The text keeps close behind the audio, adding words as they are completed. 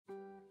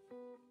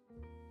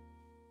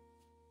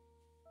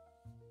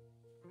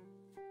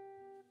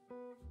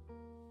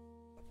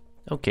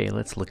Okay,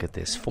 let's look at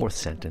this fourth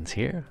sentence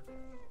here.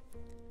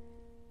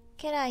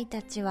 家来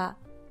たちは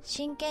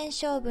真剣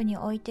勝負に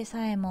おいて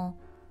さえも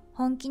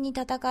本気に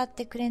戦っ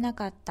てくれな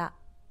かった。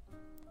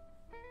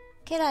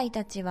家来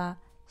たちは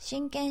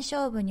真剣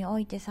勝負にお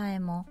いてさえ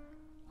も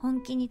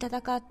本気に戦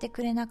って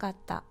くれなかっ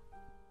た。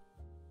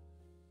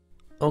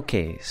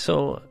Okay,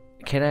 so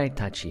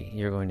keraitachi,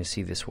 you're going to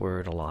see this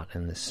word a lot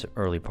in this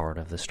early part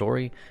of the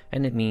story,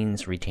 and it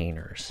means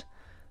retainers.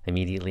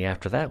 Immediately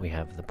after that, we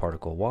have the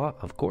particle wa,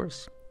 of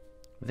course.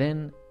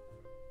 Then,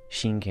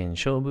 shinken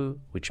shobu,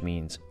 which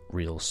means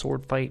real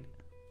sword fight.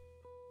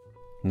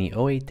 Ni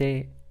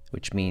oite,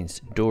 which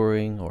means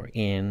during or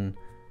in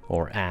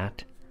or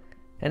at.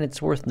 And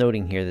it's worth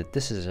noting here that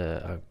this is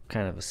a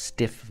kind of a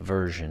stiff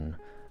version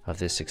of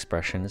this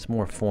expression. It's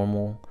more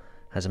formal,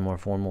 has a more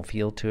formal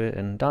feel to it,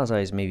 and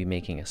Dazai is maybe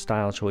making a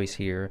style choice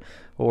here,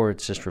 or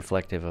it's just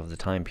reflective of the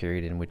time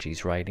period in which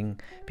he's writing,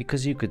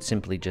 because you could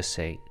simply just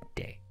say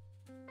de.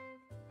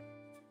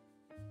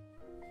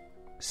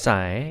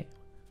 Sae,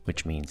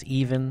 which means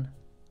even,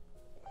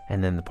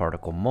 and then the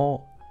particle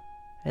mo,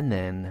 and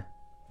then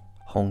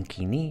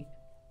honki ni,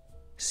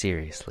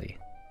 seriously.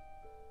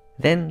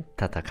 Then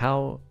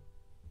tatakao,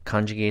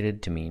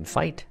 conjugated to mean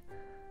fight,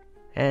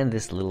 and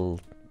this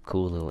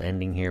cool little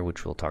ending here,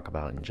 which we'll talk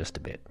about in just a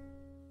bit.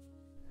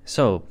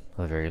 So,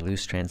 a very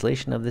loose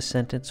translation of this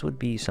sentence would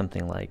be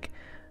something like,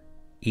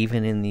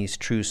 even in these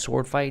true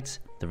sword fights,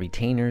 the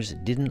retainers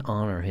didn't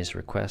honor his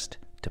request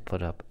to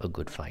put up a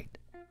good fight.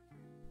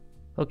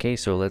 Okay,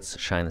 so let's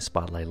shine the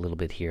spotlight a little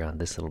bit here on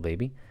this little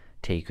baby,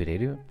 te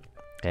kureru.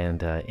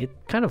 And it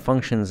kind of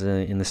functions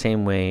in the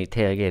same way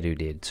te ageru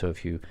did. So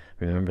if you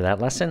remember that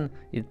lesson,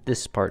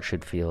 this part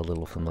should feel a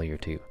little familiar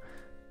too.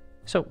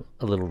 So,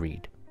 a little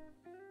read.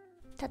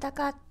 戦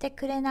って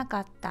くれな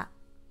かった。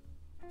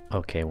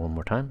 Okay, one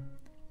more time.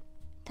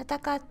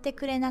 戦って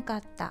くれなか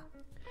った。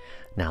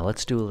 Now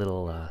let's do a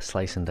little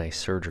slice and dice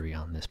surgery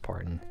on this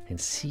part and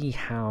see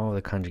how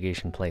the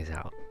conjugation plays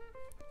out.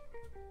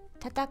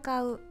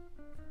 戦う。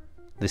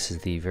 This is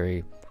the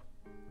very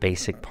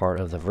basic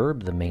part of the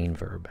verb, the main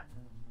verb.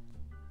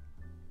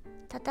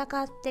 戦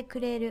って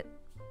くれる。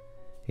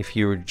 If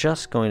you were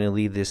just going to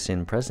leave this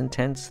in present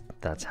tense,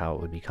 that's how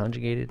it would be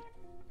conjugated.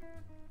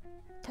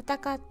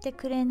 戦って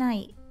くれな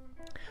い。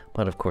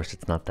 But of course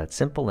it's not that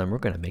simple, and we're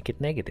going to make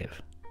it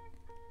negative.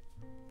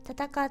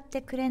 戦っ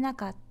てくれな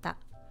かった。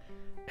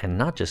 And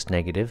not just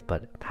negative,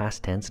 but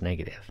past tense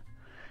negative.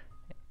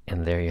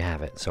 And there you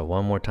have it. So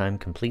one more time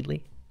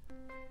completely.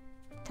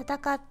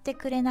 戦って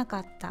くれなか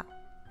った。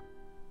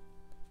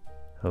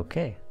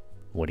 Okay,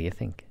 what do you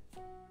think?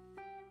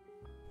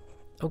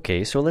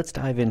 Okay, so let's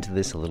dive into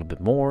this a little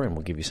bit more, and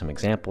we'll give you some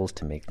examples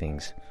to make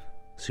things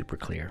super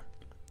clear.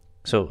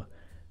 So,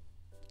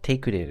 te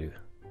kureru.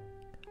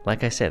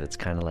 Like I said, it's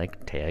kind of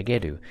like te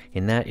ageru,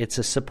 in that it's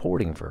a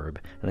supporting verb,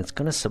 and it's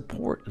going to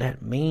support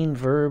that main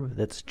verb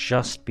that's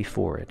just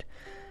before it.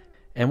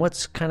 And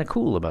what's kind of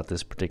cool about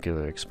this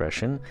particular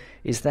expression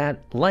is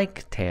that,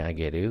 like te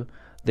ageru,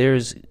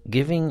 there's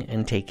giving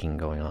and taking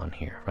going on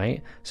here,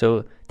 right?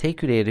 So, te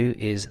kureru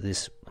is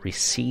this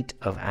receipt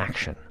of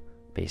action,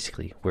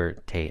 basically, where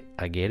te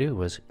ageru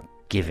was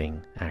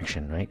giving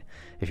action, right?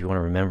 If you want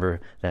to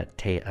remember that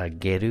te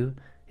ageru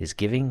is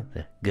giving,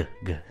 the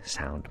g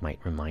sound might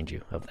remind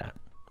you of that.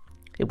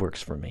 It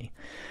works for me.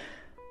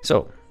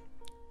 So,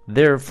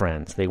 they're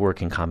friends. They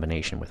work in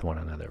combination with one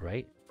another,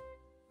 right?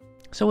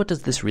 So what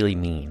does this really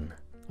mean?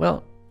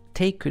 Well,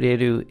 te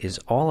kureru is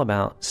all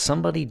about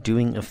somebody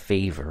doing a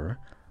favor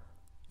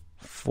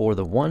for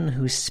the one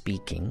who's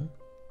speaking,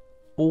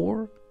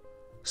 or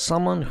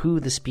someone who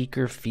the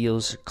speaker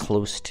feels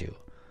close to.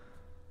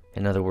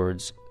 In other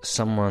words,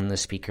 someone the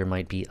speaker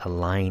might be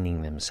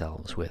aligning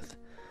themselves with.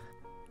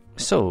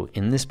 So,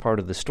 in this part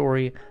of the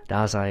story,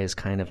 Dazai is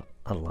kind of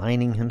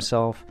aligning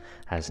himself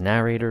as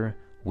narrator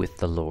with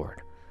the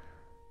Lord.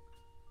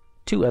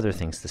 Two other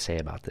things to say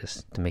about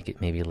this, to make it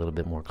maybe a little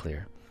bit more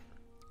clear.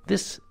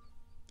 This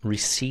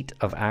receipt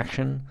of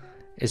action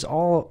is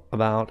all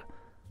about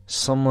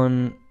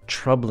someone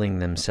troubling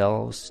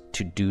themselves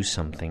to do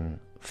something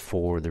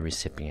for the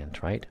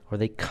recipient, right? Or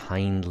they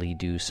kindly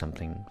do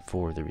something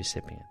for the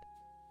recipient.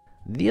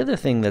 The other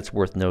thing that's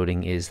worth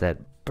noting is that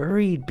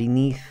buried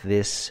beneath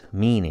this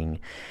meaning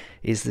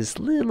is this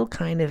little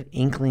kind of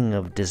inkling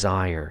of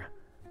desire.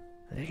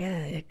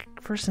 A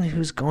person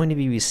who's going to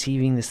be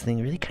receiving this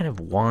thing really kind of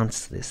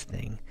wants this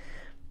thing.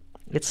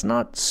 It's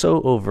not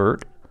so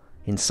overt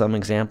in some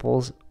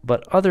examples,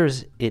 but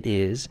others it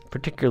is,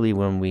 particularly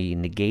when we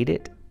negate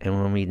it and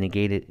when we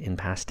negate it in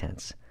past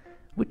tense,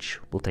 which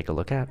we'll take a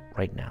look at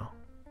right now.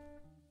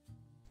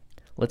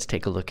 Let's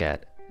take a look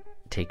at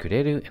te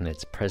kureru in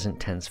its present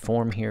tense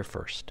form here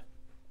first.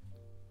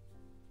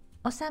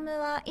 おさむ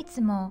はい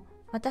つも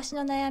私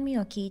の悩み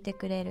を聞いて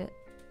くれる。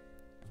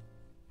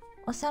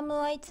おさむ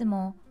はいつ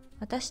も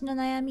私の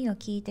悩みを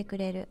聞いてく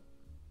れる。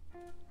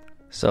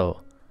So,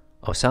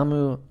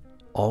 Osamu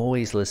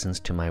always listens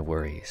to my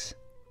worries.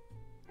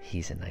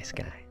 He's a nice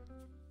guy.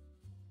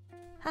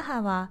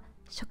 母は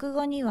食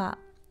後には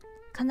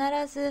必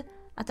ず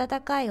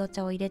温かいお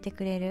茶を入れて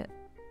くれる。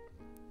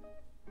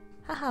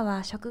母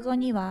は食後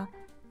には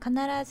必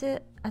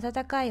ず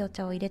温かいお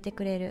茶を入れて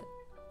くれる。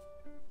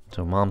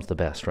So mom's the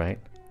best, right?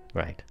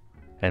 Right.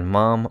 And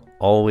mom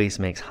always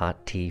makes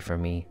hot tea for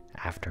me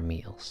after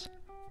meals.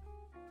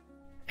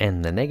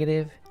 And the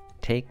negative,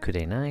 てく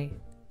れない。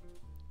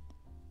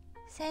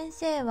先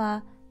生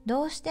は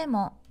どうして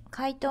も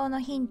回答の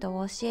ヒント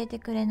を教えて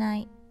くれな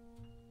い。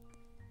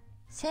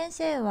先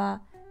生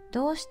は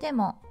どうして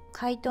も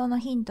回答の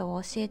ヒント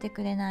を教えて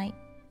くれない。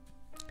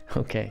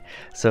Okay,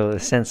 so the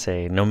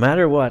sensei, no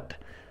matter what,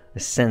 the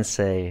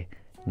sensei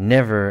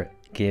never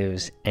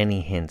gives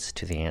any hints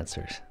to the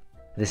answers.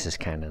 This is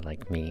kind of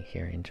like me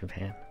here in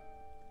Japan.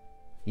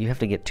 You have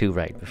to get 2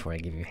 right before I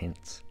give you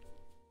hints.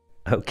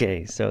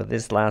 Okay, so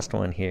this last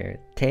one here,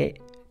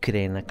 てく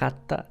れなかっ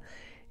た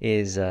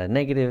is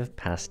negative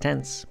past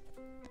tense.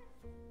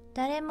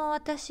 誰も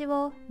私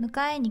を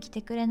迎えに来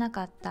てくれな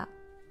かった。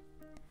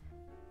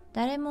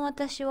誰も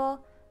私を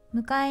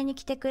迎えに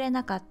来てくれ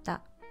なかっ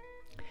た。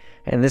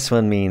And this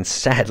one means,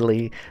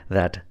 sadly,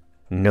 that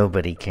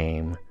nobody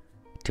came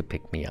to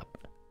pick me up.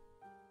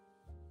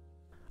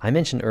 I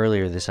mentioned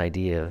earlier this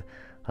idea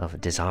of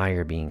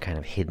desire being kind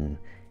of hidden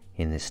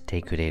in this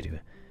てくれ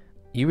る.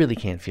 You really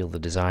can't feel the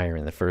desire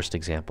in the first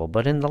example,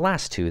 but in the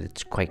last two,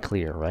 it's quite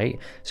clear, right?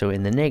 So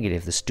in the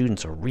negative, the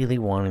students are really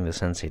wanting the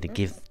sensei to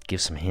give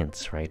some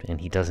hints, right? And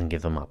he doesn't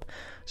give them up.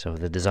 So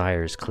the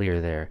desire is clear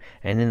there.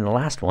 And in the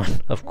last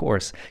one, of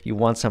course, you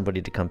want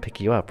somebody to come pick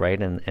you up, right?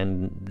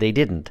 And they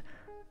didn't.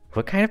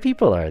 What kind of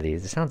people are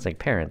these? It sounds like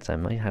parents. I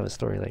might have a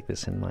story like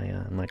this in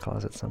my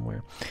closet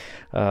somewhere.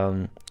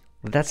 But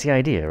that's the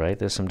idea, right?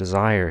 There's some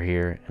desire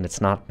here, and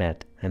it's not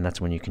met, and that's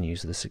when you can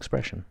use this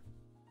expression.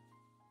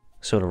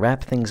 So to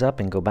wrap things up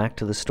and go back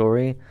to the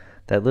story,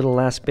 that little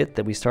last bit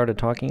that we started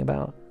talking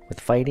about with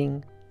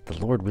fighting,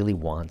 the Lord really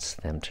wants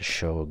them to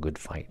show a good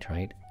fight,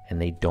 right? And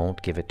they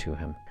don't give it to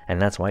him.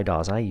 And that's why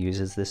Dazai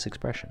uses this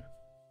expression.